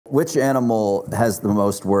which animal has the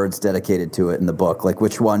most words dedicated to it in the book? Like,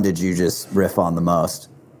 which one did you just riff on the most?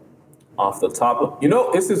 Off the top of,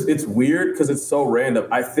 it's weird because it's so random.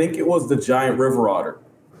 I think it was the giant river otter.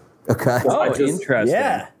 Okay. Interesting.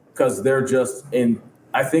 Yeah. Because they're just in.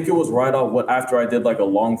 I think it was right off after I did like a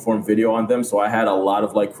long form video on them, so I had a lot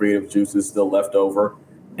of like creative juices still left over.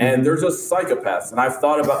 And they're just psychopaths. And I've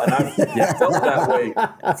thought about, and I've felt that way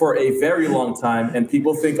for a very long time. And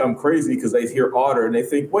people think I'm crazy because they hear otter and they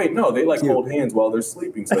think, wait, no, they like hold hands while they're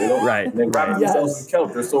sleeping. So they don't, they wrap themselves in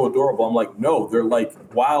kelp. They're so adorable. I'm like, no, they're like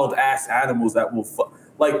wild ass animals that will,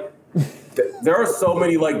 there are so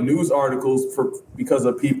many like news articles because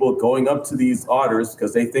of people going up to these otters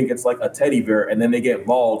because they think it's like a teddy bear, and then they get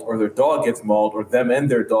mauled, or their dog gets mauled, or them and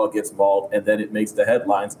their dog gets mauled, and then it makes the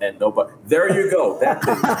headlines. And nobody. There you go. That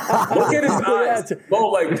thing. Look at its eyes.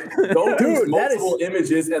 Go do multiple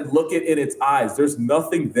images and look at its eyes. There's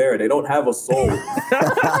nothing there. They don't have a soul.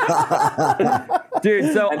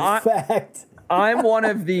 Dude. So I'm one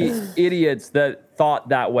of the idiots that thought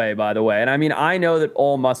that way, by the way. And I mean, I know that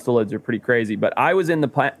all mustelids are pretty crazy, but I was in the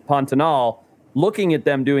Pantanal looking at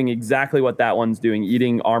them doing exactly what that one's doing,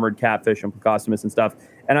 eating armored catfish and Plecostomus and stuff.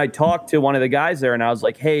 And I talked to one of the guys there, and I was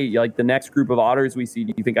like, hey, like the next group of otters we see,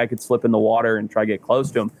 do you think I could slip in the water and try to get close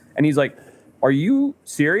to them? And he's like, are you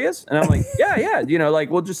serious? And I'm like, yeah.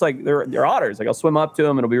 We'll just like, they're otters. Like, I'll swim up to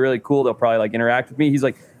them. It'll be really cool. They'll probably like interact with me. He's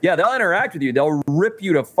like, yeah, they'll interact with you. They'll rip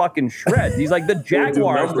you to fucking shreds. He's like, the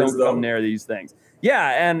jaguars don't come near these things.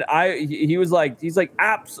 Yeah. And he's like,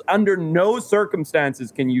 under no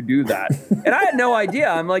circumstances can you do that. And I had no idea.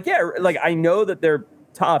 I'm like, yeah, like I know that they're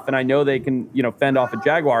tough and I know they can, fend off a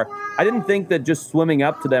jaguar. I didn't think that just swimming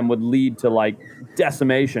up to them would lead to like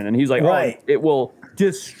decimation. And he's like, oh, it will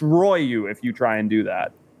destroy you if you try and do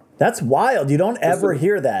that. That's wild. You don't ever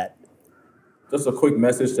hear that. Just a quick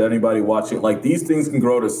message to anybody watching. Like, these things can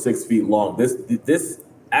grow to 6 feet long. This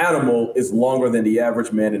animal is longer than the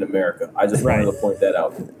average man in America. I just wanted to point that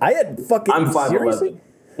out. I'm 5'11".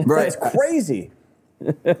 That's crazy.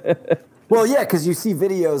 Well, yeah, because you see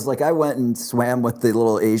videos, like I went and swam with the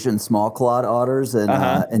little Asian small-clawed otters in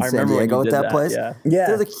San Diego at that place. Yeah.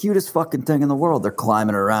 They're the cutest fucking thing in the world. They're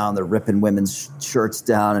climbing around. They're ripping women's shirts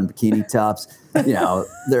down and bikini tops.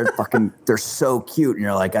 They're so cute. And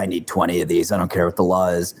you're like, I need 20 of these. I don't care what the law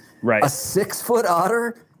is. Right. A 6-foot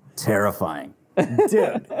otter? Terrifying.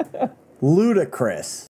 Dude, ludicrous.